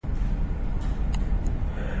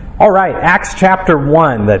All right, Acts chapter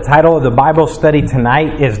 1. The title of the Bible study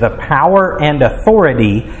tonight is The Power and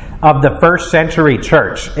Authority of the First Century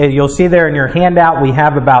Church. You'll see there in your handout we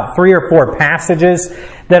have about 3 or 4 passages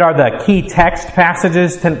that are the key text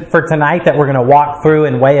passages for tonight that we're going to walk through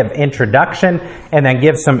in way of introduction and then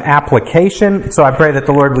give some application. So I pray that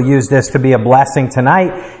the Lord will use this to be a blessing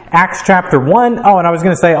tonight. Acts chapter 1. Oh, and I was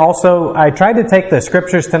going to say also, I tried to take the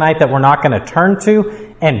scriptures tonight that we're not going to turn to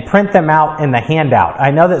and print them out in the handout.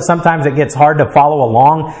 I know that sometimes it gets hard to follow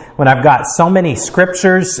along when I've got so many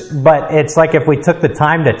scriptures, but it's like if we took the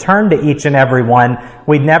time to turn to each and every one,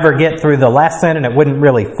 we'd never get through the lesson and it wouldn't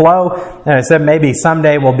really flow. And I said maybe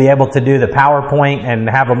someday we'll be able to do the PowerPoint and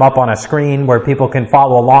have them up on a screen where people can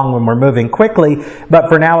follow along when we're moving quickly. But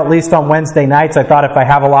for now, at least on Wednesday nights, I thought if I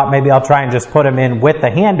have a lot, maybe I'll try and just put them in with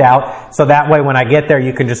the handout. So that way when I get there,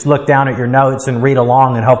 you can just look down at your notes and read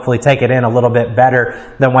along and hopefully take it in a little bit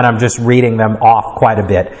better than when I'm just reading them off quite a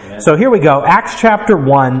bit. Yeah. So here we go. Acts chapter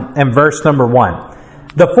 1 and verse number 1.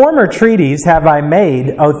 The former treatise have I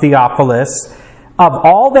made, O Theophilus, of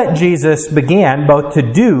all that Jesus began both to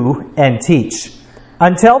do and teach,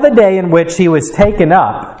 until the day in which he was taken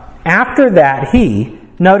up. After that he,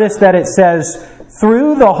 notice that it says,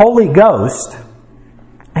 through the Holy Ghost,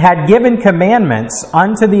 had given commandments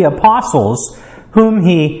unto the apostles whom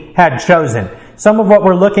he had chosen. Some of what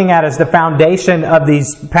we're looking at as the foundation of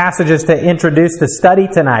these passages to introduce the study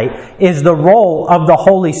tonight is the role of the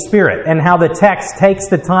Holy Spirit and how the text takes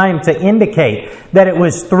the time to indicate that it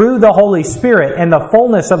was through the Holy Spirit and the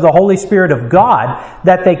fullness of the Holy Spirit of God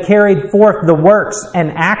that they carried forth the works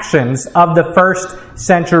and actions of the first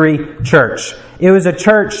century church. It was a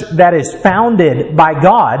church that is founded by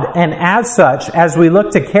God, and as such, as we look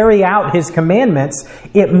to carry out His commandments,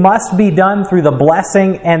 it must be done through the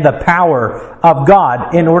blessing and the power of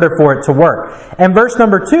God in order for it to work. And verse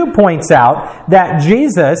number 2 points out that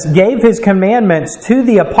Jesus gave His commandments to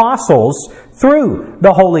the apostles through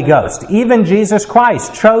the Holy Ghost. Even Jesus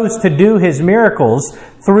Christ chose to do His miracles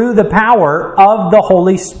through the power of the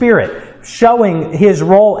Holy Spirit, showing His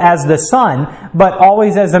role as the Son, but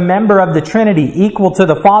always as a member of the Trinity, equal to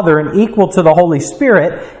the Father and equal to the Holy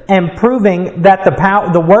Spirit, and proving that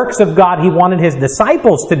the works of God He wanted His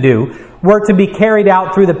disciples to do were to be carried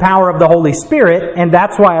out through the power of the Holy Spirit, and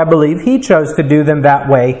that's why I believe He chose to do them that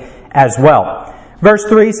way as well. Verse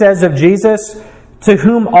 3 says of Jesus, to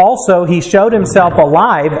whom also He showed Himself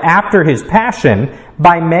alive after His passion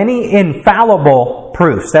by many infallible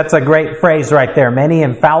proofs. That's a great phrase right there. Many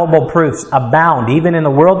infallible proofs abound, even in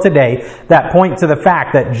the world today, that point to the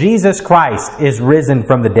fact that Jesus Christ is risen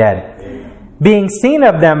from the dead. Being seen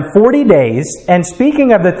of them 40 days, and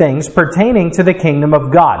speaking of the things pertaining to the kingdom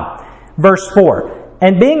of God. Verse 4.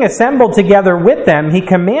 And being assembled together with them, He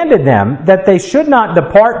commanded them that they should not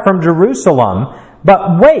depart from Jerusalem,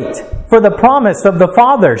 but wait for the promise of the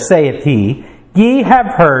Father, saith He, ye have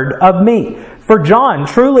heard of me. For John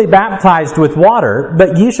truly baptized with water,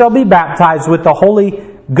 but ye shall be baptized with the Holy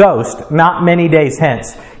Ghost not many days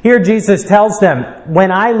hence. Here Jesus tells them,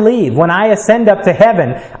 when I leave, when I ascend up to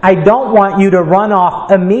heaven, I don't want you to run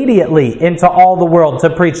off immediately into all the world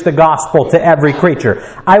to preach the gospel to every creature.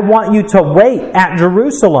 I want you to wait at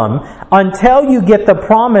Jerusalem until you get the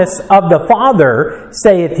promise of the Father,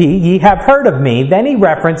 saith He, ye have heard of me. Then he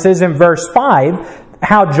references in verse 5,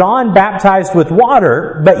 how John baptized with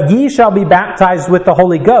water, but ye shall be baptized with the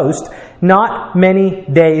Holy Ghost not many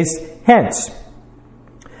days hence.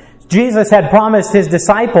 Jesus had promised His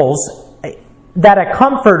disciples that a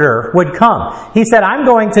comforter would come. He said, I'm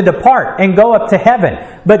going to depart and go up to heaven,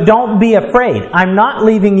 but don't be afraid. I'm not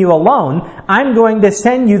leaving you alone. I'm going to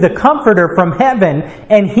send you the comforter from heaven,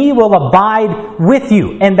 and He will abide with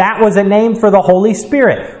you. And that was a name for the Holy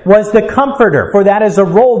Spirit, was the comforter, for that is a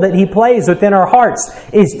role that He plays within our hearts,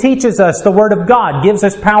 is teaches us the Word of God, gives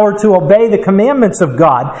us power to obey the commandments of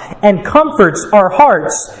God, and comforts our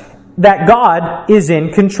hearts that God is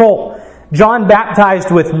in control. John baptized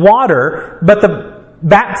with water, but the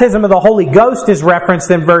baptism of the Holy Ghost is referenced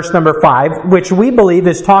in verse number 5, which we believe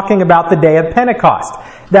is talking about the day of Pentecost.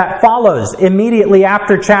 That follows immediately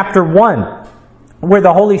after chapter 1, where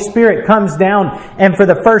the Holy Spirit comes down and for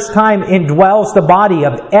the first time indwells the body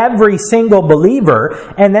of every single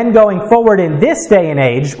believer. And then going forward in this day and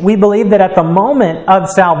age, we believe that at the moment of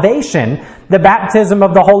salvation, the baptism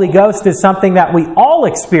of the Holy Ghost is something that we all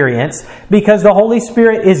experience because the Holy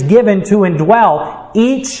Spirit is given to indwell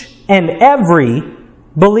each and every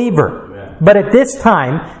believer. But at this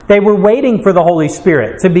time, they were waiting for the Holy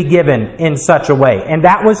Spirit to be given in such a way. And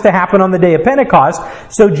that was to happen on the day of Pentecost.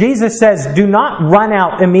 So Jesus says, do not run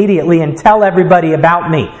out immediately and tell everybody about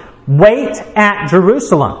me. Wait at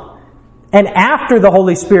Jerusalem. And after the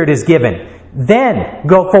Holy Spirit is given, then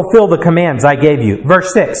go fulfill the commands I gave you.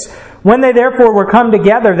 Verse 6. When they therefore were come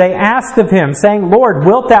together, they asked of him, saying, Lord,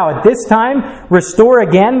 wilt thou at this time restore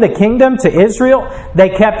again the kingdom to Israel? They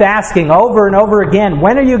kept asking over and over again,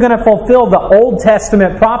 when are you going to fulfill the Old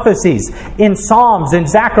Testament prophecies in Psalms and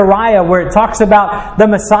Zechariah, where it talks about the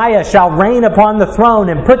Messiah shall reign upon the throne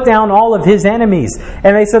and put down all of his enemies?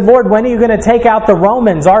 And they said, Lord, when are you going to take out the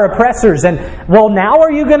Romans, our oppressors? And, well, now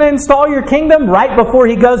are you going to install your kingdom? Right before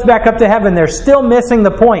he goes back up to heaven. They're still missing the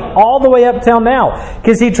point all the way up till now,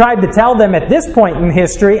 because he tried to tell them at this point in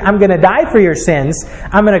history, I'm going to die for your sins.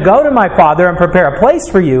 I'm going to go to my Father and prepare a place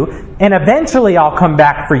for you, and eventually I'll come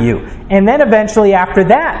back for you. And then eventually after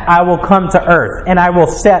that, I will come to earth and I will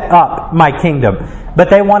set up my kingdom. But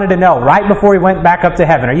they wanted to know right before he went back up to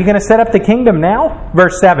heaven, are you going to set up the kingdom now?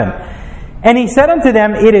 Verse 7. And he said unto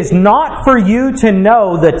them, it is not for you to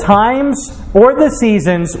know the times or the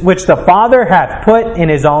seasons which the Father hath put in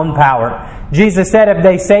his own power. Jesus said, if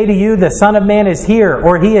they say to you, the Son of Man is here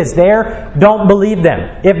or he is there, don't believe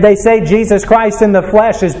them. If they say Jesus Christ in the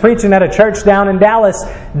flesh is preaching at a church down in Dallas,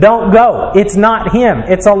 don't go. It's not him.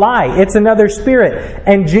 It's a lie. It's another spirit.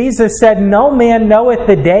 And Jesus said, no man knoweth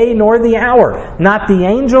the day nor the hour. Not the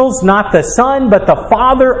angels, not the Son, but the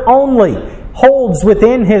Father only holds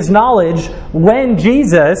within his knowledge when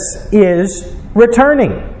Jesus is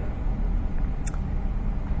returning.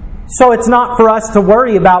 So it's not for us to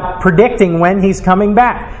worry about predicting when he's coming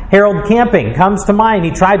back. Harold Camping comes to mind.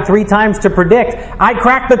 He tried 3 times to predict. I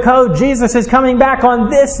cracked the code. Jesus is coming back on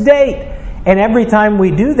this date. And every time we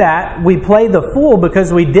do that, we play the fool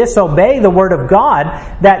because we disobey the Word of God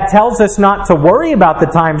that tells us not to worry about the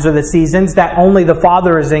times or the seasons that only the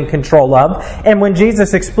Father is in control of. And when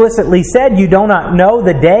Jesus explicitly said, you do not know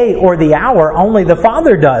the day or the hour, only the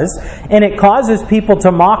Father does. And it causes people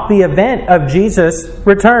to mock the event of Jesus'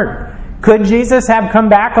 return. Could Jesus have come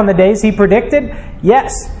back on the days he predicted?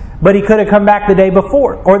 Yes. But he could have come back the day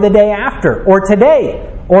before, or the day after, or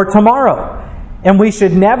today, or tomorrow. And we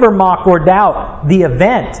should never mock or doubt the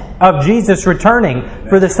event of Jesus returning,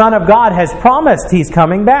 for the Son of God has promised he's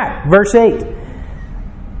coming back. Verse 8.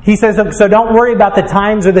 He says, so don't worry about the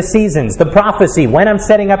times or the seasons, the prophecy, when I'm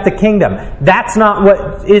setting up the kingdom. That's not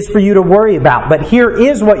what is for you to worry about. But here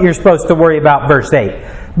is what you're supposed to worry about, verse 8.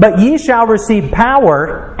 But ye shall receive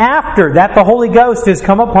power after that the Holy Ghost is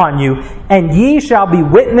come upon you, and ye shall be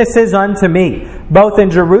witnesses unto me, both in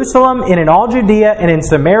Jerusalem and in all Judea and in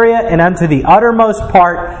Samaria and unto the uttermost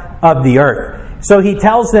part of the earth. So he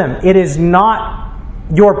tells them it is not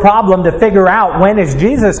your problem to figure out when is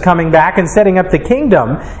Jesus coming back and setting up the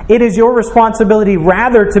kingdom. It is your responsibility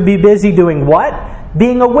rather to be busy doing what?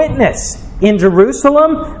 Being a witness in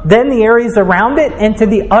Jerusalem, then the areas around it, and to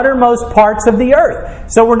the uttermost parts of the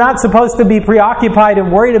earth. So we're not supposed to be preoccupied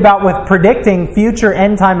and worried about with predicting future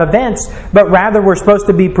end-time events, but rather we're supposed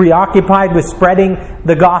to be preoccupied with spreading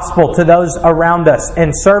the gospel to those around us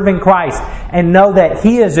and serving Christ and know that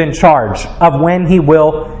he is in charge of when he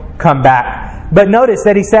will come back. But notice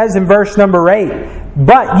that he says in verse number 8,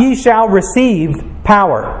 but ye shall receive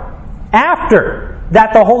power after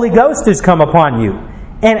that the Holy Ghost is come upon you.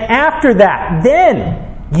 And after that,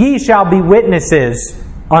 then ye shall be witnesses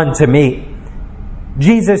unto me.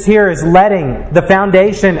 Jesus here is letting the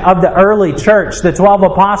foundation of the early church, the 12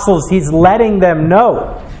 apostles, he's letting them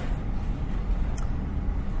know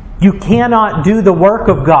you cannot do the work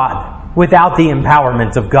of God without the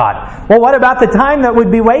empowerment of God. Well, what about the time that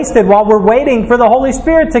would be wasted while we're waiting for the Holy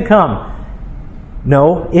Spirit to come?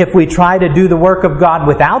 No, if we try to do the work of God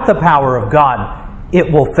without the power of God, it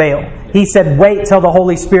will fail. He said, wait till the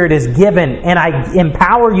Holy Spirit is given and I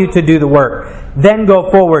empower you to do the work. Then go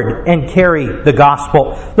forward and carry the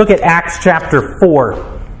gospel. Look at Acts chapter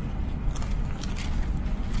 4.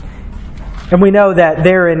 And we know that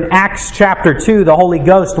there in Acts chapter 2, the Holy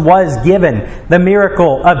Ghost was given. The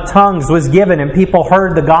miracle of tongues was given and people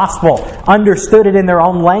heard the gospel, understood it in their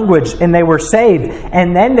own language, and they were saved.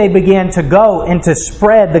 And then they began to go and to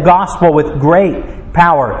spread the gospel with great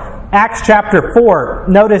power. Acts chapter 4,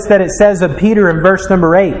 notice that it says of Peter in verse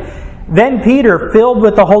number 8, then Peter, filled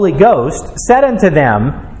with the Holy Ghost, said unto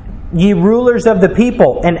them, ye rulers of the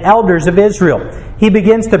people and elders of Israel. He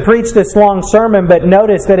begins to preach this long sermon, but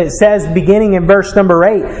notice that it says, beginning in verse number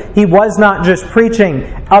 8, he was not just preaching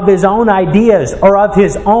of his own ideas or of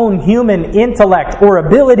his own human intellect or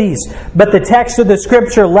abilities, but the text of the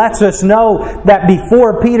Scripture lets us know that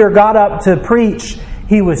before Peter got up to preach,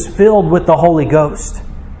 he was filled with the Holy Ghost.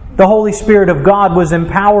 The Holy Spirit of God was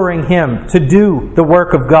empowering him to do the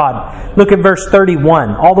work of God. Look at verse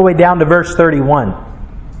 31, all the way down to verse 31.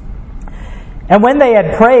 And when they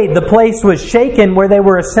had prayed, the place was shaken where they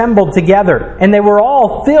were assembled together. And they were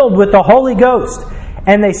all filled with the Holy Ghost.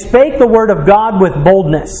 And they spake the word of God with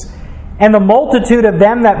boldness. And the multitude of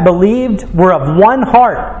them that believed were of one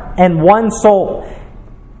heart and one soul.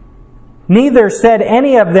 Neither said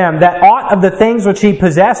any of them that aught of the things which he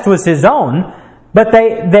possessed was his own, but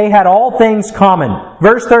they had all things common.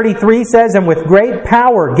 Verse 33 says, And with great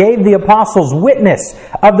power gave the apostles witness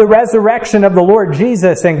of the resurrection of the Lord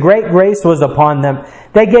Jesus, and great grace was upon them.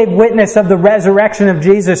 They gave witness of the resurrection of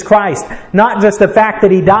Jesus Christ. Not just the fact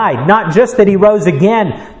that he died, not just that he rose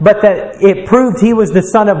again, but that it proved he was the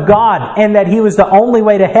Son of God, and that he was the only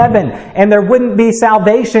way to heaven, and there wouldn't be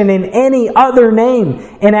salvation in any other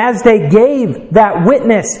name. And as they gave that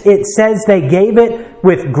witness, it says they gave it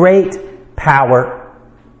with great power.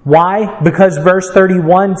 Why? Because verse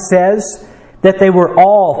 31 says that they were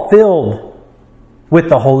all filled with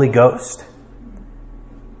the Holy Ghost.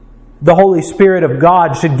 The Holy Spirit of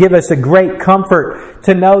God should give us a great comfort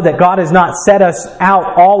to know that God has not set us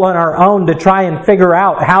out all on our own to try and figure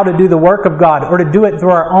out how to do the work of God or to do it through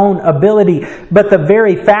our own ability. But the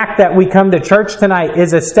very fact that we come to church tonight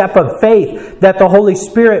is a step of faith that the Holy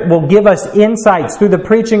Spirit will give us insights through the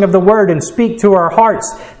preaching of the Word and speak to our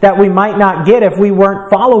hearts that we might not get if we weren't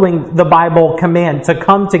following the Bible command to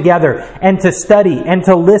come together and to study and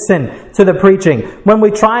to listen to the preaching. When we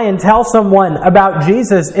try and tell someone about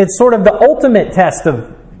Jesus, it's sort of the ultimate test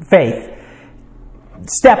of faith.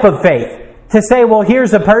 Step of faith. To say, well,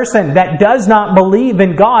 here's a person that does not believe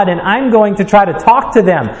in God, and I'm going to try to talk to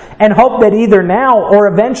them and hope that either now or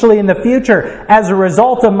eventually in the future, as a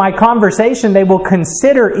result of my conversation, they will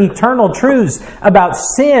consider eternal truths about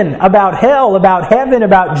sin, about hell, about heaven,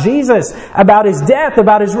 about Jesus, about His death,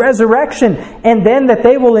 about His resurrection, and then that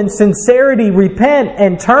they will in sincerity repent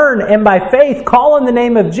and turn and by faith call on the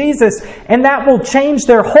name of Jesus, and that will change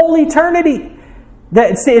their whole eternity.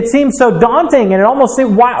 It seems so daunting, and it almost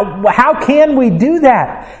seems, how can we do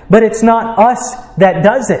that? But it's not us that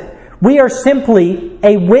does it. We are simply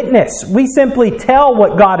a witness. We simply tell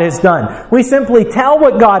what God has done. We simply tell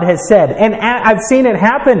what God has said. And I've seen it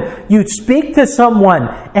happen. You speak to someone,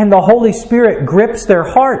 and the Holy Spirit grips their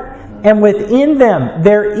heart. And within them,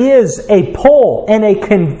 there is a pull and a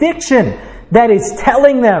conviction that is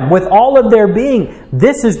telling them with all of their being,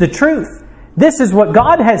 this is the truth. This is what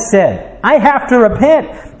God has said. I have to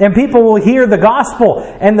repent. And people will hear the gospel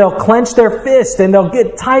and they'll clench their fist and they'll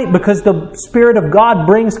get tight because the Spirit of God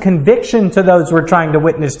brings conviction to those we're trying to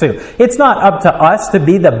witness to. It's not up to us to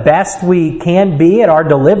be the best we can be at our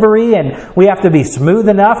delivery, and we have to be smooth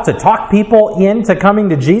enough to talk people into coming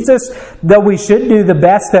to Jesus, though we should do the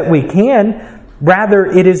best that we can. Rather,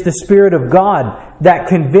 it is the Spirit of God that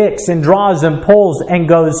convicts and draws and pulls and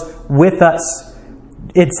goes with us.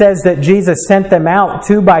 It says that Jesus sent them out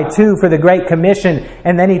 2 by 2 for the Great Commission,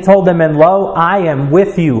 and then He told them, and lo, I am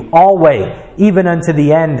with you always, even unto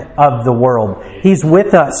the end of the world. He's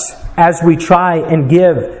with us as we try and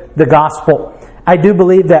give the gospel. I do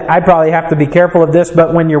believe that I probably have to be careful of this,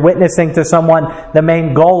 but when you're witnessing to someone, the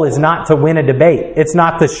main goal is not to win a debate. It's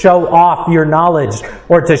not to show off your knowledge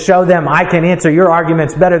or to show them, I can answer your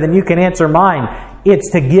arguments better than you can answer mine.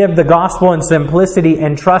 It's to give the gospel in simplicity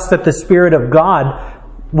and trust that the Spirit of God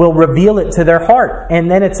will reveal it to their heart. And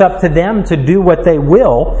then it's up to them to do what they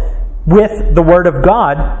will with the Word of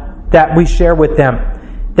God that we share with them.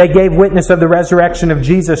 They gave witness of the resurrection of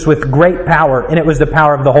Jesus with great power, and it was the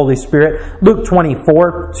power of the Holy Spirit. Luke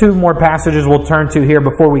 24, 2 more passages we'll turn to here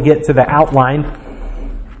before we get to the outline.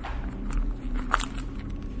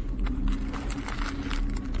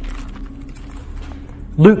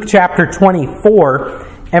 Luke chapter 24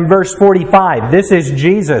 and verse 45. This is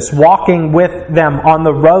Jesus walking with them on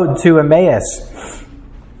the road to Emmaus.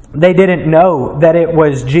 They didn't know that it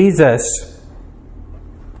was Jesus.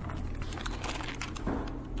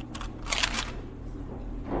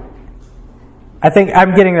 I think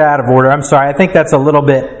I'm getting that out of order. I'm sorry. I think that's a little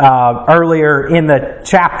bit earlier in the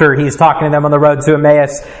chapter. He's talking to them on the road to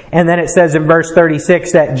Emmaus. And then it says in verse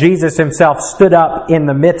 36 that Jesus Himself stood up in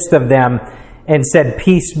the midst of them and said,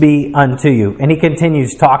 peace be unto you. And He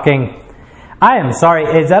continues talking. I am sorry,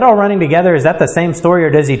 is that all running together? Is that the same story,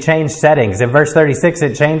 or does He change settings? In verse 36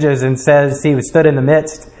 it changes and says He stood in the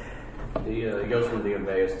midst. He goes from the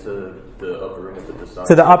Emmaus to the upper room with the disciples.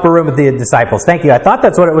 To the upper room with the disciples. Thank you. I thought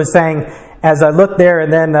that's what it was saying as I looked there,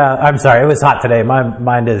 and then, I'm sorry, it was hot today. My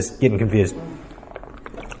mind is getting confused.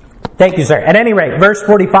 Thank you, sir. At any rate, verse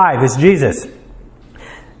 45 is Jesus.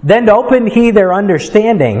 Then opened He their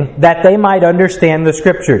understanding, that they might understand the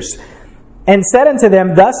Scriptures, and said unto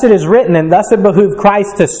them, thus it is written, and thus it behooved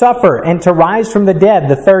Christ to suffer, and to rise from the dead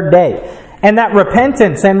the third day, and that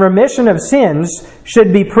repentance and remission of sins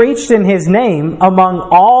should be preached in His name among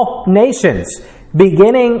all nations,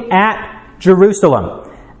 beginning at Jerusalem.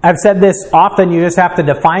 I've said this often, you just have to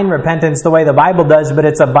define repentance the way the Bible does, but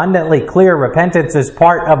it's abundantly clear repentance is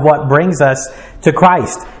part of what brings us to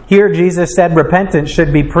Christ. Here Jesus said repentance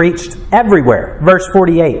should be preached everywhere. Verse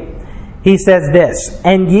 48, He says this,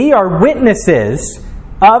 "And ye are witnesses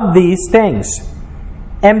of these things.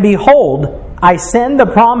 And behold, I send the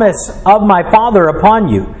promise of my Father upon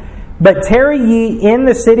you. But tarry ye in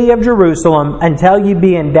the city of Jerusalem until ye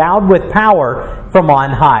be endowed with power from on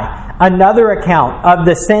high." Another account of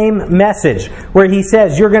the same message where He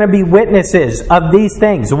says you're going to be witnesses of these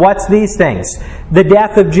things. What's these things? The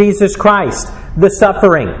death of Jesus Christ, the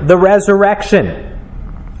suffering, the resurrection,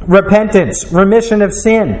 repentance, remission of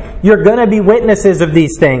sin. You're going to be witnesses of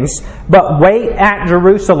these things, but wait at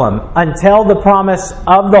Jerusalem until the promise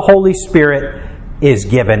of the Holy Spirit is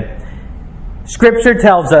given. Scripture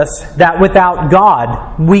tells us that without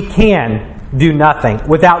God, we can do nothing.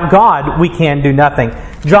 Without God, we can do nothing.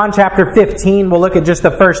 John chapter 15, we'll look at just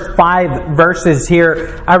the first 5 verses here.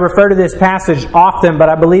 I refer to this passage often, but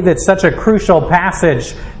I believe it's such a crucial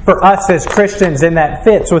passage for us as Christians, and that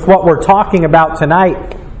fits with what we're talking about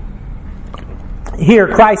tonight. Here,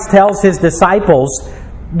 Christ tells His disciples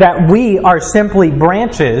that we are simply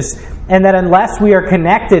branches, and that unless we are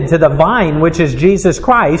connected to the vine, which is Jesus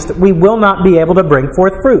Christ, we will not be able to bring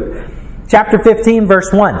forth fruit. Chapter 15,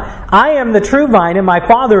 verse 1. "I am the true vine, and my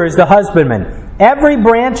Father is the husbandman. Every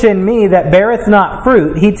branch in me that beareth not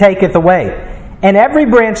fruit, He taketh away. And every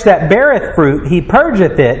branch that beareth fruit, He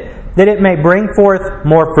purgeth it, that it may bring forth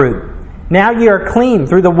more fruit. Now ye are clean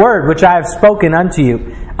through the word which I have spoken unto you.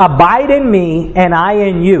 Abide in me, and I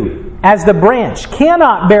in you. As the branch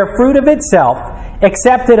cannot bear fruit of itself,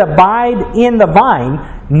 except it abide in the vine,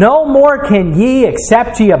 no more can ye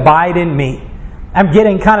except ye abide in me." I'm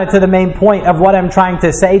getting kind of to the main point of what I'm trying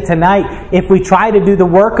to say tonight. If we try to do the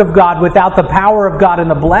work of God without the power of God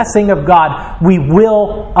and the blessing of God, we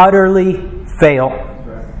will utterly fail.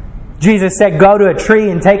 Jesus said, go to a tree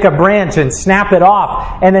and take a branch and snap it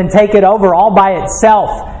off, and then take it over all by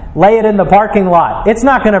itself. Lay it in the parking lot. It's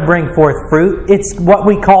not going to bring forth fruit. It's what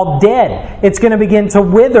we call dead. It's going to begin to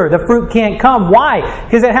wither. The fruit can't come. Why?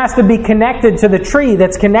 Because it has to be connected to the tree,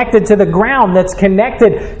 that's connected to the ground, that's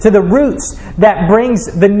connected to the roots, that brings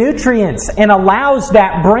the nutrients and allows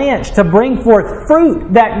that branch to bring forth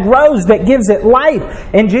fruit that grows, that gives it life.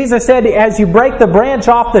 And Jesus said, as you break the branch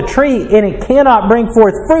off the tree and it cannot bring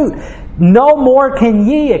forth fruit, no more can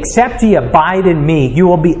ye except ye abide in me. You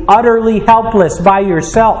will be utterly helpless by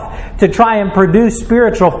yourself to try and produce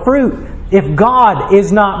spiritual fruit if God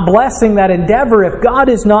is not blessing that endeavor, if God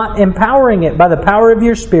is not empowering it by the power of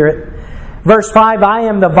your Spirit. Verse 5, "I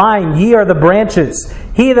am the vine, ye are the branches.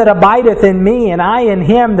 He that abideth in me, and I in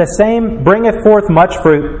him, the same bringeth forth much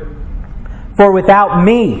fruit. For without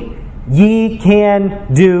me ye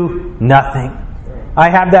can do nothing." I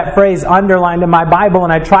have that phrase underlined in my Bible,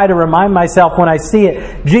 and I try to remind myself when I see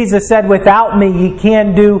it. Jesus said, without me, ye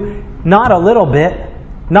can do not a little bit.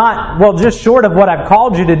 Not, well, just short of what I've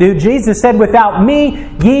called you to do. Jesus said, without me,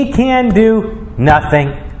 ye can do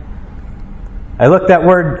nothing. I looked that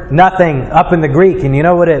word nothing up in the Greek, and you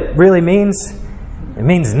know what it really means? It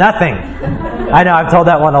means nothing. I know I've told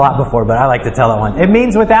that one a lot before, but I like to tell that one. It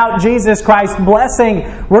means without Jesus Christ's blessing,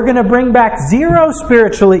 we're going to bring back zero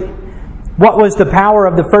spiritually. What was the power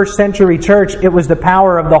of the first century church? It was the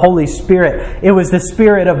power of the Holy Spirit. It was the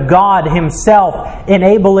Spirit of God Himself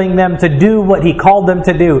enabling them to do what He called them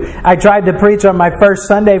to do. I tried to preach on my first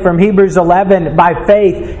Sunday from Hebrews 11 by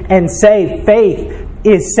faith, and say faith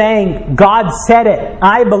is saying, God said it,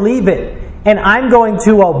 I believe it, and I'm going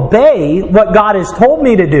to obey what God has told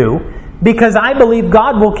me to do because I believe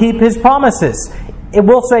God will keep His promises. It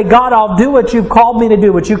will say, God, I'll do what you've called me to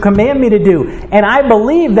do, what you command me to do. And I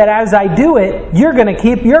believe that as I do it, you're going to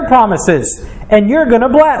keep your promises and you're going to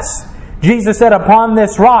bless. Jesus said, upon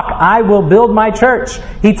this rock, I will build my church.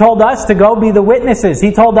 He told us to go be the witnesses.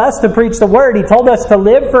 He told us to preach the word. He told us to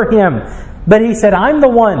live for Him. But He said, I'm the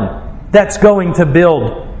one that's going to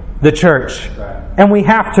build the church. And we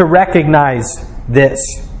have to recognize this.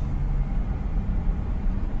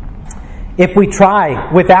 If we try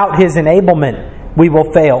without His enablement, we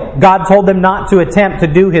will fail. God told them not to attempt to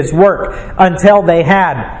do His work until they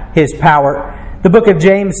had His power. The book of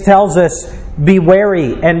James tells us be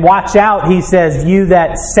wary and watch out, he says, you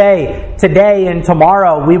that say today and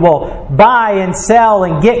tomorrow we will buy and sell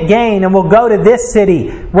and get gain and we'll go to this city.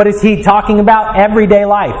 What is he talking about? Everyday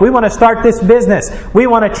life. We want to start this business. We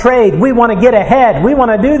want to trade. We want to get ahead. We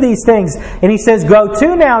want to do these things. And he says, go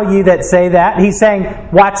to now, you that say that. He's saying,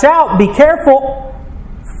 watch out, be careful,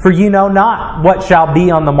 for you know not what shall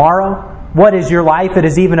be on the morrow. What is your life? It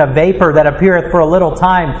is even a vapor that appeareth for a little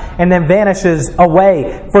time and then vanishes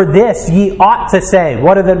away. For this ye ought to say.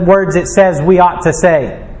 What are the words it says we ought to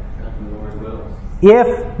say?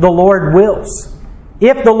 If the Lord wills.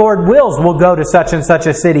 If the Lord wills, we'll go to such and such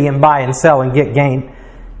a city and buy and sell and get gain.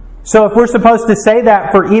 So if we're supposed to say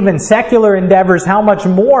that for even secular endeavors, how much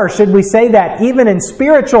more should we say that even in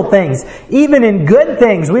spiritual things, even in good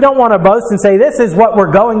things? We don't want to boast and say this is what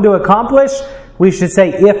we're going to accomplish. We should say,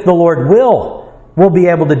 if the Lord will, we'll be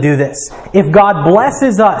able to do this. If God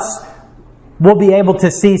blesses us, we'll be able to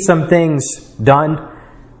see some things done.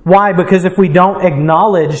 Why? Because if we don't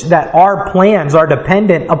acknowledge that our plans are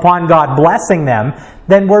dependent upon God blessing them,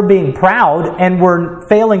 then we're being proud and we're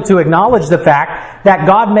failing to acknowledge the fact that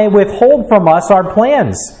God may withhold from us our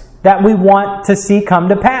plans that we want to see come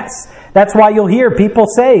to pass. That's why you'll hear people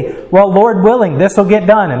say, well, Lord willing, this will get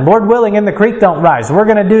done. And Lord willing, and the creek don't rise. We're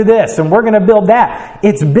going to do this and we're going to build that.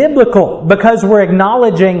 It's biblical because we're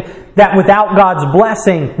acknowledging that without God's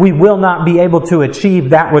blessing, we will not be able to achieve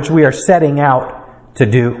that which we are setting out to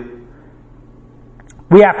do.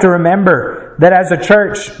 We have to remember that as a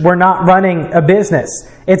church, we're not running a business.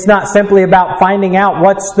 It's not simply about finding out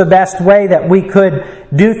what's the best way that we could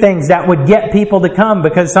do things that would get people to come,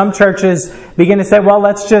 because some churches begin to say, well,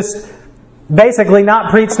 let's just basically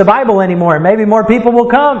not preach the Bible anymore. Maybe more people will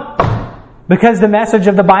come because the message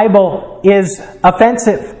of the Bible is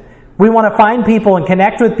offensive. We want to find people and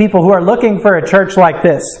connect with people who are looking for a church like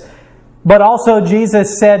this. But also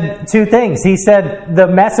Jesus said two things. He said the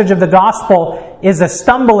message of the gospel is a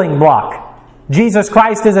stumbling block. Jesus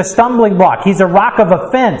Christ is a stumbling block. He's a rock of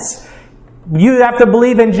offense. You have to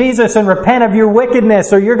believe in Jesus and repent of your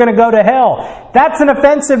wickedness or you're going to go to hell. That's an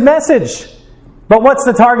offensive message. But what's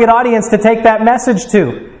the target audience to take that message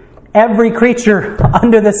to? Every creature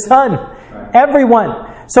under the sun. Everyone.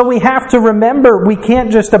 So we have to remember we can't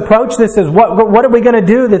just approach this as what are we going to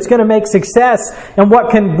do that's going to make success, and what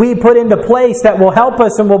can we put into place that will help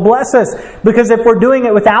us and will bless us. Because if we're doing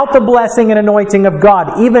it without the blessing and anointing of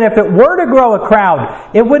God, even if it were to grow a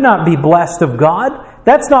crowd, it would not be blessed of God.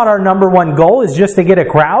 That's not our number one goal, is just to get a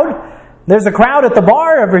crowd. There's a crowd at the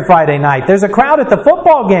bar every Friday night. There's a crowd at the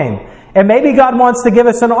football game. And maybe God wants to give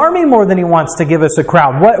us an army more than He wants to give us a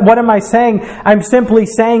crowd. What am I saying? I'm simply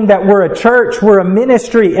saying that we're a church, we're a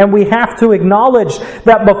ministry, and we have to acknowledge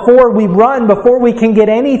that before we run, before we can get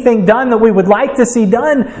anything done that we would like to see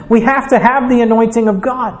done, we have to have the anointing of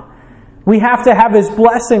God. We have to have His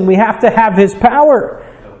blessing. We have to have His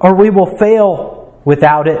power, or we will fail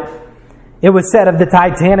without it. It was said of the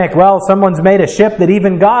Titanic, well, someone's made a ship that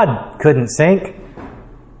even God couldn't sink.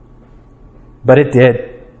 But it did.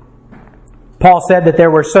 Paul said that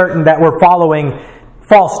there were certain that were following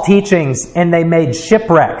false teachings and they made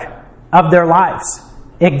shipwreck of their lives.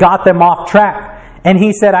 It got them off track. And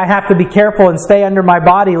he said, I have to be careful and stay under my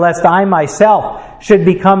body lest I myself should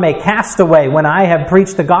become a castaway when I have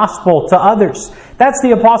preached the gospel to others. That's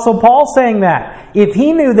the Apostle Paul saying that. If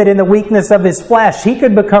he knew that in the weakness of his flesh he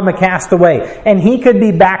could become a castaway and he could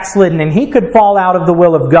be backslidden and he could fall out of the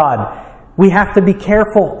will of God, we have to be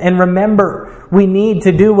careful and remember we need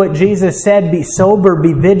to do what Jesus said, be sober,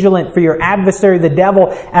 be vigilant, for your adversary the devil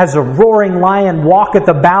as a roaring lion walketh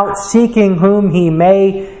about, seeking whom he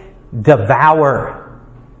may devour.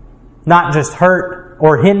 Not just hurt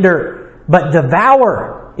or hinder, but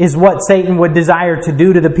devour is what Satan would desire to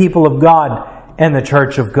do to the people of God and the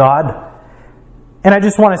church of God. And I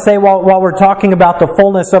just want to say, while we're talking about the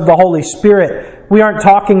fullness of the Holy Spirit, we aren't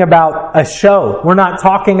talking about a show. We're not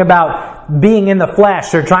talking about being in the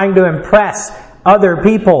flesh or trying to impress other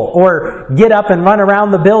people or get up and run around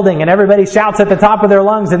the building and everybody shouts at the top of their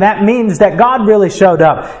lungs and that means that God really showed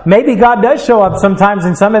up. Maybe God does show up sometimes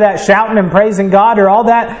in some of that shouting and praising God or all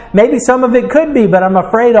that. Maybe some of it could be, but I'm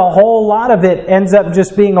afraid a whole lot of it ends up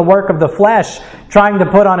just being a work of the flesh, trying to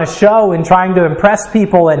put on a show and trying to impress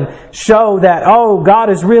people and show that, oh, God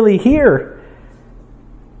is really here.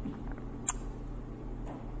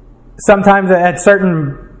 Sometimes at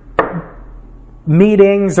certain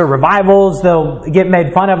meetings or revivals, they'll get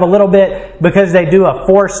made fun of a little bit because they do a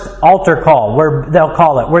forced altar call, where they'll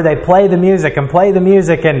call it, where they play the music, and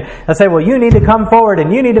they'll say, well, you need to come forward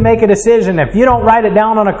and you need to make a decision. If you don't write it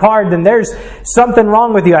down on a card, then there's something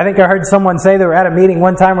wrong with you. I think I heard someone say they were at a meeting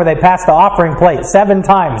one time where they passed the offering plate 7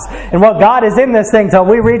 times. And well, God is in this thing till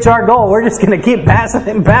we reach our goal. We're just going to keep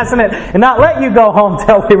passing it and not let you go home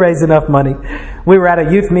till we raise enough money. We were at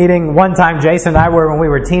a youth meeting one time, Jason and I were, when we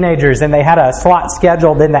were teenagers, and they had a slot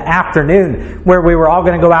scheduled in the afternoon where we were all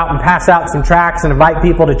going to go out and pass out some tracts and invite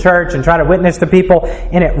people to church and try to witness to people.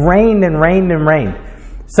 And it rained and rained and rained.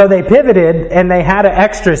 So they pivoted and they had an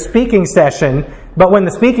extra speaking session. But when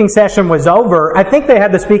the speaking session was over, I think they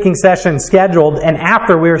had the speaking session scheduled, and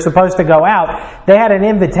after we were supposed to go out, they had an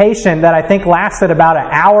invitation that I think lasted about an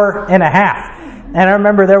hour and a half. And I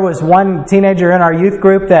remember there was one teenager in our youth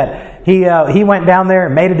group that he went down there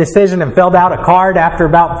and made a decision and filled out a card after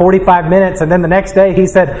about 45 minutes. And then the next day he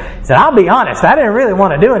said, I'll be honest, I didn't really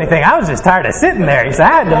want to do anything. I was just tired of sitting there. He said,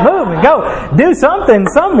 I had to move and go do something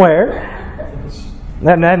somewhere.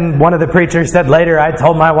 And then one of the preachers said later, I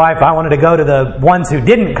told my wife I wanted to go to the ones who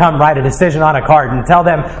didn't come write a decision on a card and tell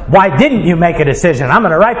them, why didn't you make a decision? I'm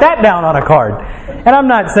going to write that down on a card. And I'm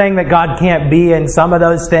not saying that God can't be in some of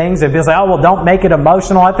those things. If you say, oh, well, don't make it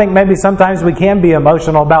emotional. I think maybe sometimes we can be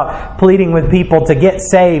emotional about pleading with people to get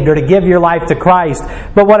saved or to give your life to Christ.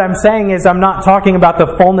 But what I'm saying is I'm not talking about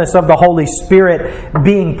the fullness of the Holy Spirit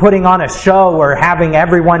putting on a show or having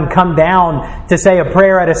everyone come down to say a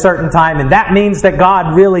prayer at a certain time. And that means that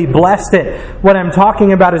God really blessed it. What I'm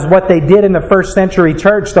talking about is what they did in the first century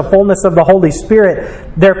church, the fullness of the Holy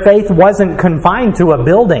Spirit. Their faith wasn't confined to a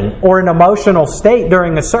building or an emotional state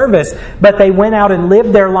during a service, but they went out and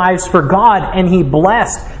lived their lives for God, and He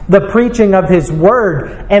blessed the preaching of His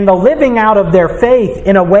Word and the living out of their faith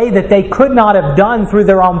in a way that they could not have done through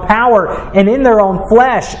their own power and in their own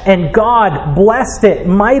flesh. And God blessed it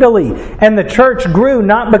mightily. And the church grew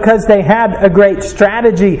not because they had a great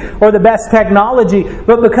strategy or the best technology,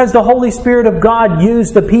 but because the Holy Spirit of God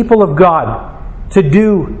used the people of God to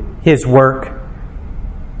do His work.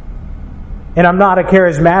 And I'm not a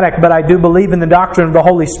charismatic, but I do believe in the doctrine of the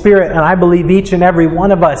Holy Spirit, and I believe each and every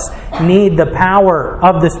one of us need the power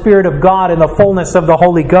of the Spirit of God and the fullness of the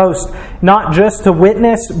Holy Ghost, not just to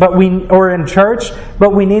witness or in church,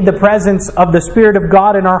 but we need the presence of the Spirit of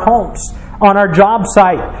God in our homes, on our job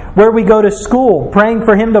site, where we go to school, praying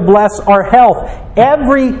for Him to bless our health.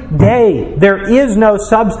 Every day, there is no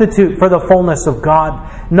substitute for the fullness of God.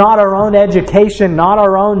 Not our own education, not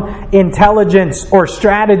our own intelligence or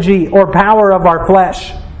strategy or power of our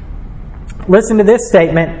flesh. Listen to this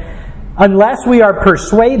statement. Unless we are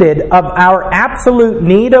persuaded of our absolute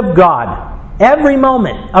need of God, every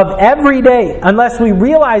moment of every day, unless we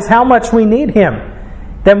realize how much we need Him,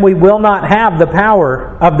 then we will not have the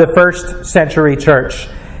power of the first century church.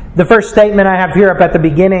 The first statement I have here up at the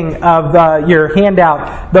beginning of your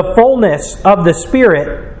handout, the fullness of the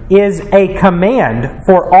Spirit is a command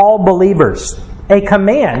for all believers. A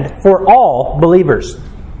command for all believers.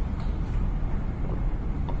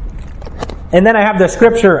 And then I have the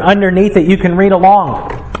scripture underneath it. You can read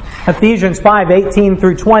along. Ephesians 5:18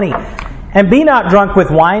 through 20. And be not drunk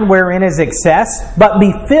with wine wherein is excess, but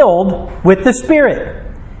be filled with the Spirit,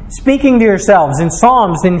 speaking to yourselves in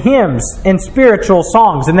psalms and hymns and spiritual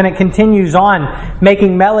songs. And then it continues on,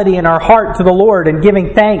 making melody in our heart to the Lord and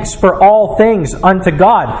giving thanks for all things unto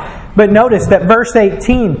God. But notice that verse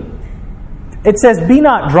 18, it says, be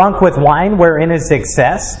not drunk with wine wherein is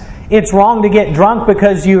excess. It's wrong to get drunk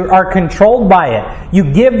because you are controlled by it.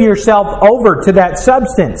 You give yourself over to that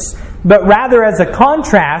substance. But rather, as a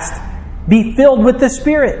contrast, be filled with the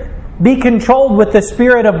Spirit. Be controlled with the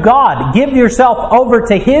Spirit of God. Give yourself over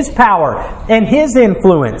to His power and His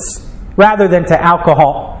influence rather than to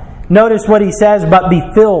alcohol. Notice what he says, but be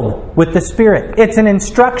filled with the Spirit. It's an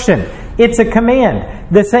instruction. It's a command.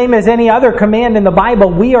 The same as any other command in the Bible,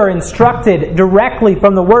 we are instructed directly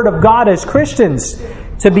from the Word of God as Christians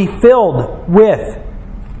to be filled with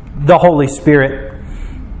the Holy Spirit.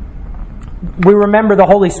 We remember the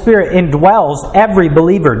Holy Spirit indwells every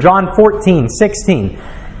believer. John 14:16.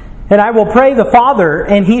 And I will pray the Father,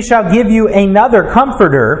 and He shall give you another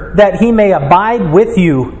Comforter, that He may abide with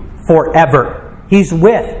you forever. He's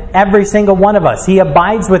with every single one of us. He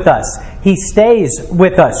abides with us. He stays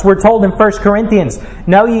with us. We're told in 1 Corinthians,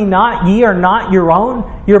 know ye not, ye are not your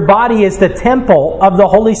own. Your body is the temple of the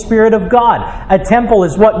Holy Spirit of God. A temple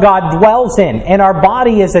is what God dwells in, and our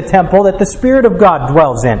body is a temple that the Spirit of God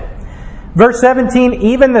dwells in. Verse 17,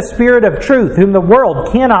 even the Spirit of truth, whom the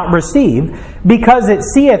world cannot receive, because it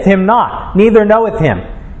seeth Him not, neither knoweth Him.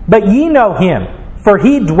 But ye know Him, For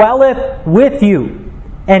he dwelleth with you,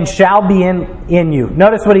 and shall be in you.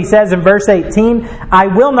 Notice what he says in verse 18, I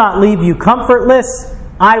will not leave you comfortless,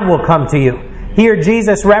 I will come to you. Here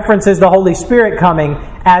Jesus references the Holy Spirit coming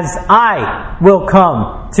as I will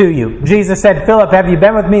come to you. Jesus said, Philip, have you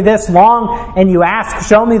been with me this long? And you ask,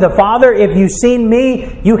 show me the Father. If you've seen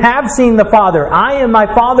me, you have seen the Father. I and my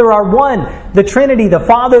Father are one. The Trinity, the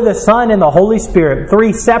Father, the Son, and the Holy Spirit.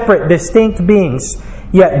 Three separate, distinct beings,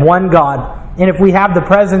 yet one God. And if we have the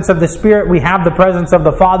presence of the Spirit, we have the presence of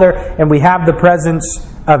the Father, and we have the presence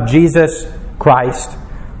of Jesus Christ.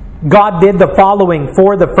 God did the following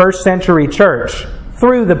for the first century church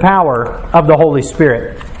through the power of the Holy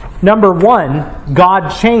Spirit. Number one, God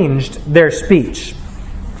changed their speech.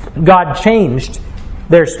 God changed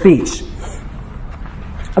their speech.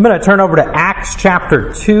 I'm going to turn over to Acts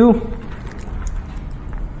chapter 2.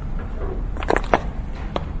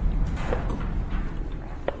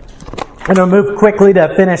 I'm going to move quickly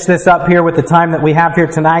to finish this up here with the time that we have here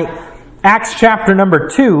tonight. Acts chapter number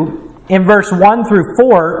 2. In verse 1 through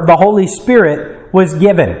 4, the Holy Spirit was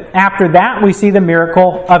given. After that, we see the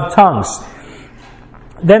miracle of tongues.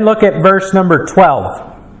 Then look at verse number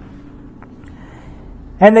 12.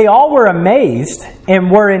 And they all were amazed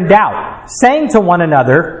and were in doubt, saying to one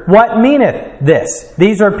another, What meaneth this?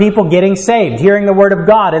 These are people getting saved, hearing the word of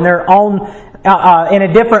God in their own, in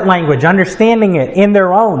a different language, understanding it in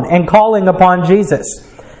their own, and calling upon Jesus.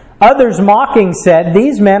 Others mocking said,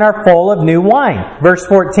 These men are full of new wine. Verse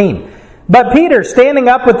 14. But Peter, standing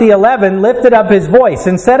up with the 11, lifted up his voice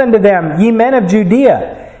and said unto them, Ye men of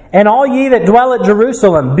Judea, and all ye that dwell at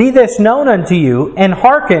Jerusalem, be this known unto you, and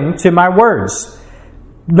hearken to my words.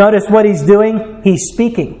 Notice what he's doing. He's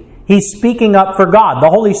speaking. He's speaking up for God. The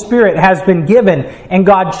Holy Spirit has been given, and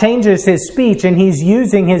God changes his speech, and he's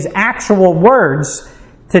using his actual words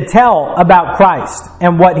to tell about Christ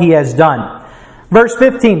and what he has done. Verse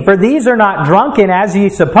 15, For these are not drunken as ye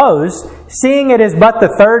suppose, seeing it is but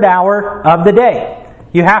the third hour of the day.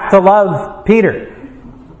 You have to love Peter.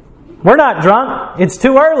 We're not drunk. It's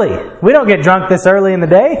too early. We don't get drunk this early in the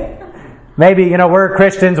day. Maybe, we're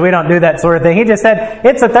Christians. We don't do that sort of thing. He just said,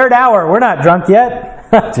 it's the third hour. We're not drunk yet.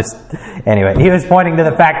 Anyway, he was pointing to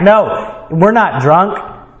the fact, no, we're not drunk.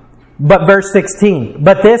 But verse 16,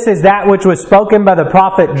 But this is that which was spoken by the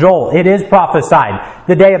prophet Joel. It is prophesied.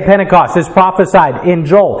 The day of Pentecost is prophesied in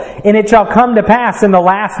Joel. And it shall come to pass in the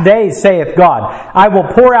last days, saith God, I will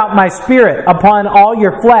pour out my Spirit upon all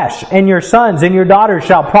your flesh, and your sons and your daughters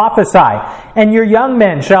shall prophesy, and your young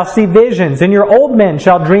men shall see visions, and your old men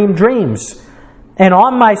shall dream dreams. And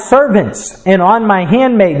on my servants and on my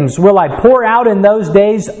handmaidens will I pour out in those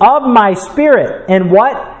days of my Spirit. And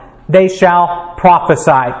what? They shall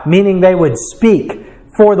prophesy, meaning they would speak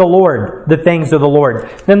for the Lord, the things of the Lord.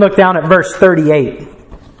 Then look down at verse 38.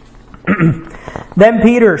 Then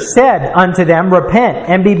Peter said unto them, Repent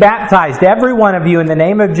and be baptized, every one of you, in the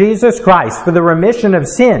name of Jesus Christ, for the remission of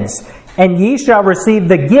sins, and ye shall receive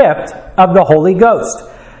the gift of the Holy Ghost.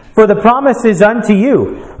 For the promise is unto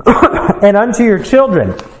you, and unto your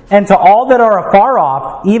children, and to all that are afar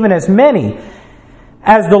off, even as many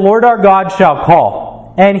as the Lord our God shall call.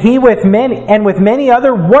 And he with many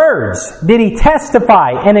other words did he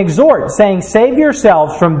testify and exhort, saying, Save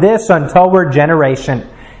yourselves from this untoward generation.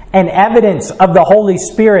 And evidence of the Holy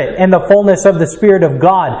Spirit and the fullness of the Spirit of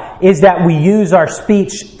God is that we use our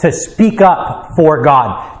speech to speak up for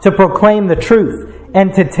God, to proclaim the truth,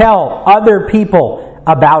 and to tell other people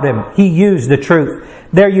about Him. He used the truth.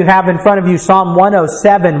 There you have in front of you Psalm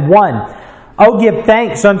 107:1. Oh, give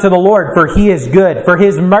thanks unto the Lord, for He is good, for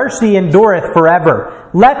His mercy endureth forever.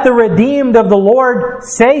 Let the redeemed of the Lord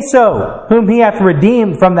say so, whom He hath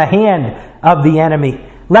redeemed from the hand of the enemy.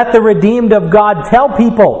 Let the redeemed of God tell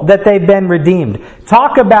people that they've been redeemed.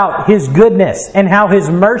 Talk about His goodness and how His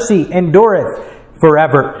mercy endureth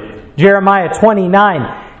forever. Jeremiah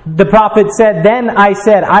 29. The prophet said, Then I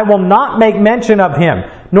said, I will not make mention of Him,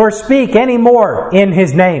 nor speak any more in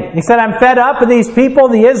His name. He said, I'm fed up with these people,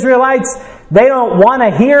 the Israelites. They don't want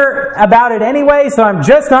to hear about it anyway, so I'm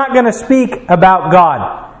just not going to speak about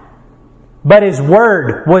God. But His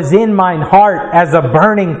word was in mine heart as a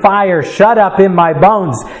burning fire shut up in my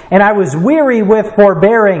bones. And I was weary with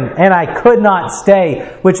forbearing, and I could not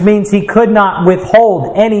stay. Which means He could not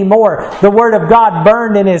withhold any more. The word of God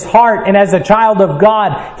burned in His heart, and as a child of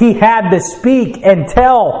God, He had to speak and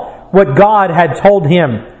tell what God had told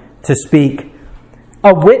Him to speak.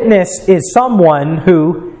 A witness is someone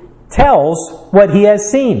who tells what he has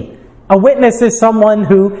seen. A witness is someone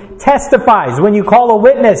who testifies. When you call a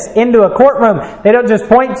witness into a courtroom, they don't just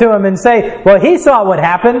point to him and say, well, he saw what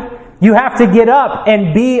happened. You have to get up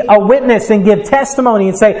and be a witness and give testimony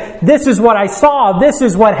and say, this is what I saw, this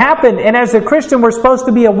is what happened. And as a Christian, we're supposed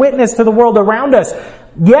to be a witness to the world around us.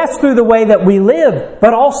 Yes, through the way that we live,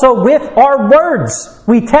 but also with our words.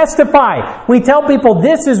 We testify. We tell people,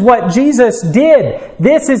 this is what Jesus did.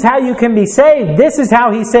 This is how you can be saved. This is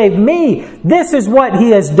how He saved me. This is what He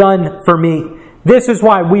has done for me. This is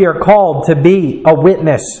why we are called to be a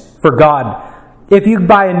witness for God. If you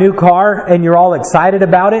buy a new car and you're all excited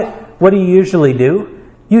about it, what do you usually do?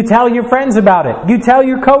 You tell your friends about it. You tell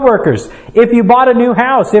your coworkers. If you bought a new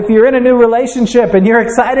house, if you're in a new relationship and you're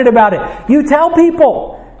excited about it, you tell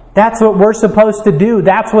people. That's what we're supposed to do.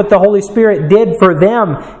 That's what the Holy Spirit did for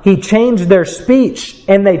them. He changed their speech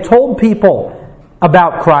and they told people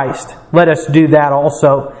about Christ. Let us do that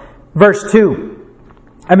also.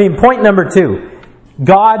 Point number 2.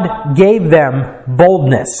 God gave them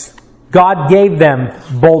boldness. God gave them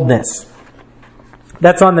boldness.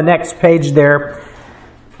 That's on the next page there.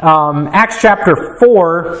 Acts chapter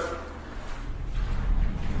 4.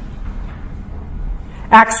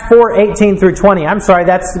 Acts 4:18 through 20. I'm sorry,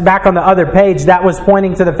 that's back on the other page. That was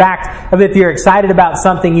pointing to the fact of if you're excited about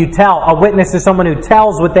something, you tell. A witness is someone who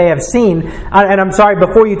tells what they have seen. And I'm sorry,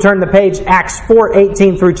 before you turn the page, Acts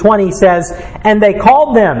 4:18 through 20 says, and they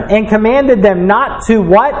called them and commanded them not to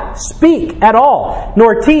what? Speak at all,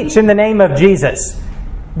 nor teach in the name of Jesus.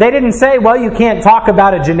 They didn't say, well, you can't talk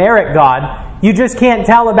about a generic God. You just can't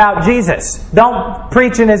tell about Jesus. Don't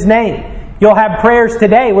preach in His name. You'll have prayers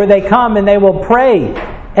today where they come and they will pray.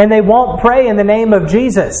 And they won't pray in the name of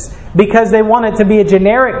Jesus because they want it to be a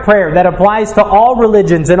generic prayer that applies to all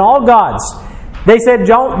religions and all gods. They said,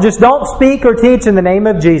 don't speak or teach in the name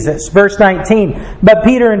of Jesus. Verse 19, but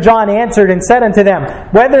Peter and John answered and said unto them,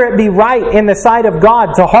 whether it be right in the sight of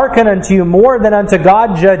God to hearken unto you more than unto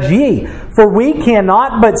God, judge ye. For we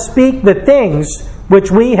cannot but speak the things which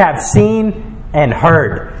we have seen and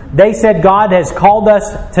heard. They said God has called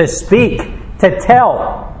us to speak, to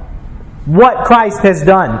tell what Christ has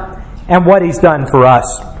done and what He's done for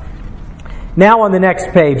us. Now on the next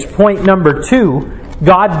page, point number 2,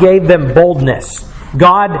 God gave them boldness.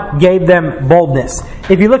 God gave them boldness.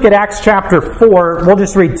 If you look at Acts chapter 4, we'll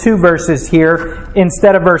just read 2 verses here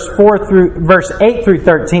instead of verse 8 through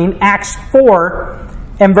 13. Acts 4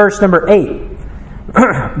 and verse number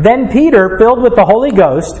 8. Then Peter, filled with the Holy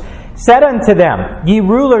Ghost, said unto them, ye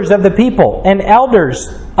rulers of the people and elders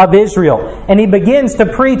of Israel. And he begins to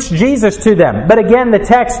preach Jesus to them. But again, the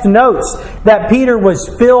text notes that Peter was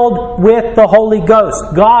filled with the Holy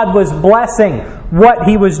Ghost. God was blessing what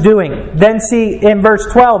he was doing. Then see, in verse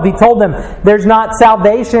 12, he told them, there's not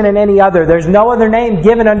salvation in any other. There's no other name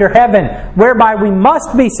given under heaven whereby we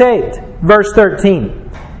must be saved. Verse 13.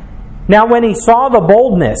 Now when he saw the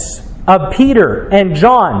boldness of Peter and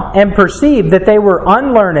John and perceived that they were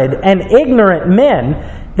unlearned and ignorant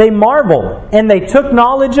men, they marveled, and they took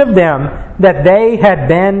knowledge of them that they had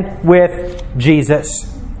been with Jesus.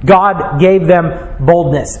 God gave them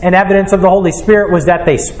boldness. And evidence of the Holy Spirit was that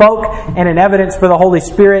they spoke, and an evidence for the Holy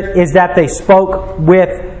Spirit is that they spoke with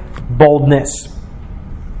boldness.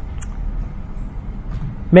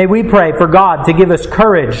 May we pray for God to give us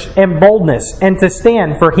courage and boldness and to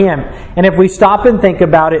stand for Him. And if we stop and think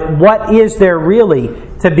about it, what is there really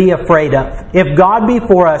to be afraid of? If God be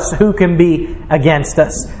for us, who can be against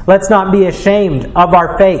us? Let's not be ashamed of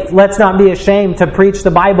our faith. Let's not be ashamed to preach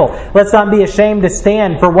the Bible. Let's not be ashamed to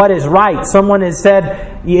stand for what is right. Someone has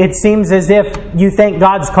said, it seems as if you think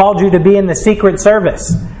God's called you to be in the secret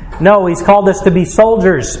service. No, He's called us to be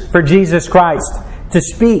soldiers for Jesus Christ, to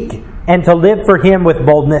speak and to live for Him with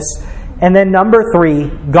boldness. And then number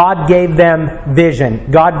 3, God gave them vision.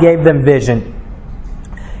 God gave them vision.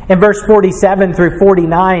 In verse 47 through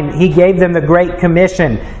 49, He gave them the Great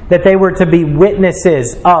Commission that they were to be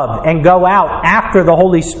witnesses of and go out after the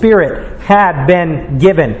Holy Spirit had been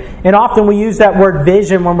given. And often we use that word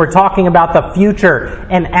vision when we're talking about the future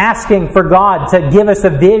and asking for God to give us a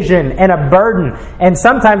vision and a burden. And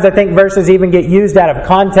sometimes I think verses even get used out of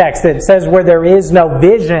context. It says where there is no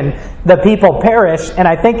vision, the people perish. And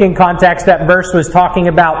I think in context that verse was talking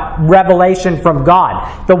about revelation from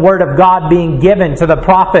God, the Word of God being given to the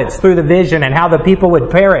prophets through the vision, and how the people would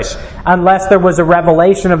perish unless there was a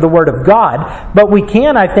revelation of the Word of God. But we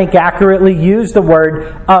can, I think, accurately use the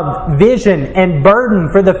word of vision and burden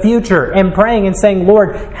for the future, and praying and saying,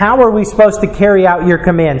 Lord, how are we supposed to carry out your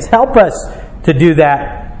commands? Help us to do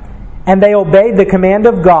that. And they obeyed the command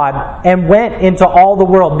of God and went into all the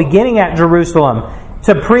world, beginning at Jerusalem,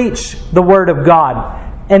 to preach the Word of God.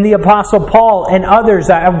 And the Apostle Paul and others,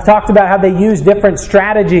 I've talked about how they used different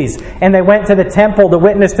strategies. And they went to the temple to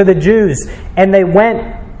witness to the Jews. And they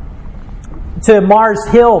went to Mars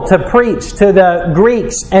Hill to preach to the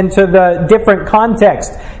Greeks and to the different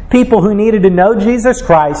contexts, people who needed to know Jesus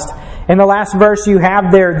Christ. In the last verse you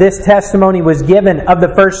have there, this testimony was given of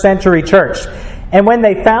the first century church. And when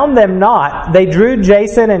they found them not, they drew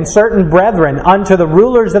Jason and certain brethren unto the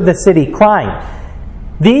rulers of the city, crying,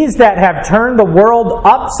 These that have turned the world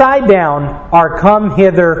upside down are come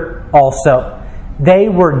hither also. They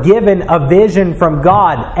were given a vision from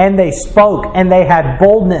God, and they spoke, and they had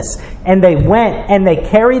boldness, and they went, and they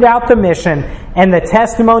carried out the mission, and the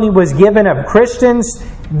testimony was given of Christians,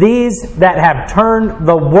 these that have turned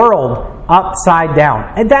the world upside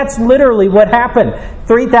down. And that's literally what happened.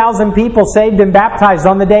 3,000 people saved and baptized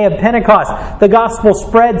on the day of Pentecost. The gospel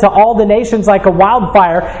spread to all the nations like a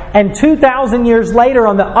wildfire, and 2,000 years later,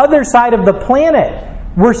 on the other side of the planet,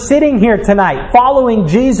 we're sitting here tonight following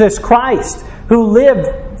Jesus Christ, who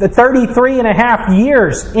lived 33 and a half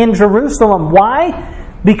years in Jerusalem.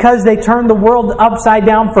 Why? Because they turned the world upside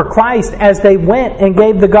down for Christ as they went and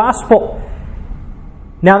gave the gospel.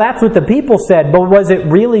 Now that's what the people said, but was it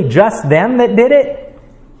really just them that did it?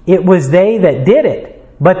 It was they that did it,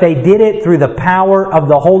 but they did it through the power of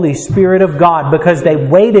the Holy Spirit of God, because they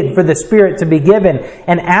waited for the Spirit to be given,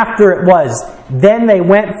 and after it was, then they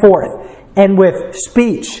went forth, and with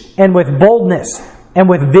speech, and with boldness, and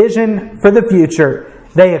with vision for the future,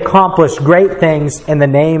 they accomplished great things in the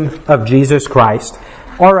name of Jesus Christ.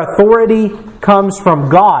 Our authority comes from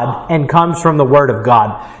God and comes from the Word of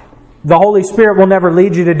God. The Holy Spirit will never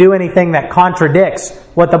lead you to do anything that contradicts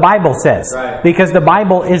what the Bible says. Right. Because the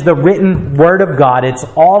Bible is the written Word of God. It's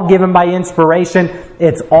all given by inspiration.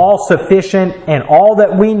 It's all sufficient. And all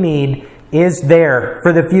that we need is there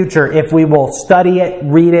for the future if we will study it,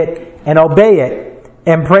 read it, and obey it.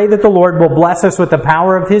 And pray that the Lord will bless us with the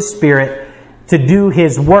power of His Spirit to do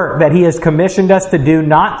His work that He has commissioned us to do,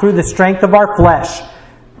 not through the strength of our flesh,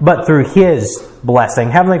 but through His blessing.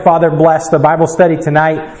 Heavenly Father, bless the Bible study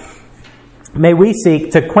tonight. May we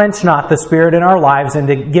seek to quench not the Spirit in our lives and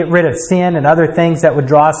to get rid of sin and other things that would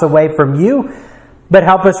draw us away from You, but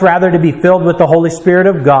help us rather to be filled with the Holy Spirit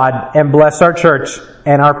of God, and bless our church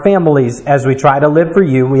and our families as we try to live for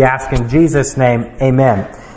You. We ask in Jesus' name, amen.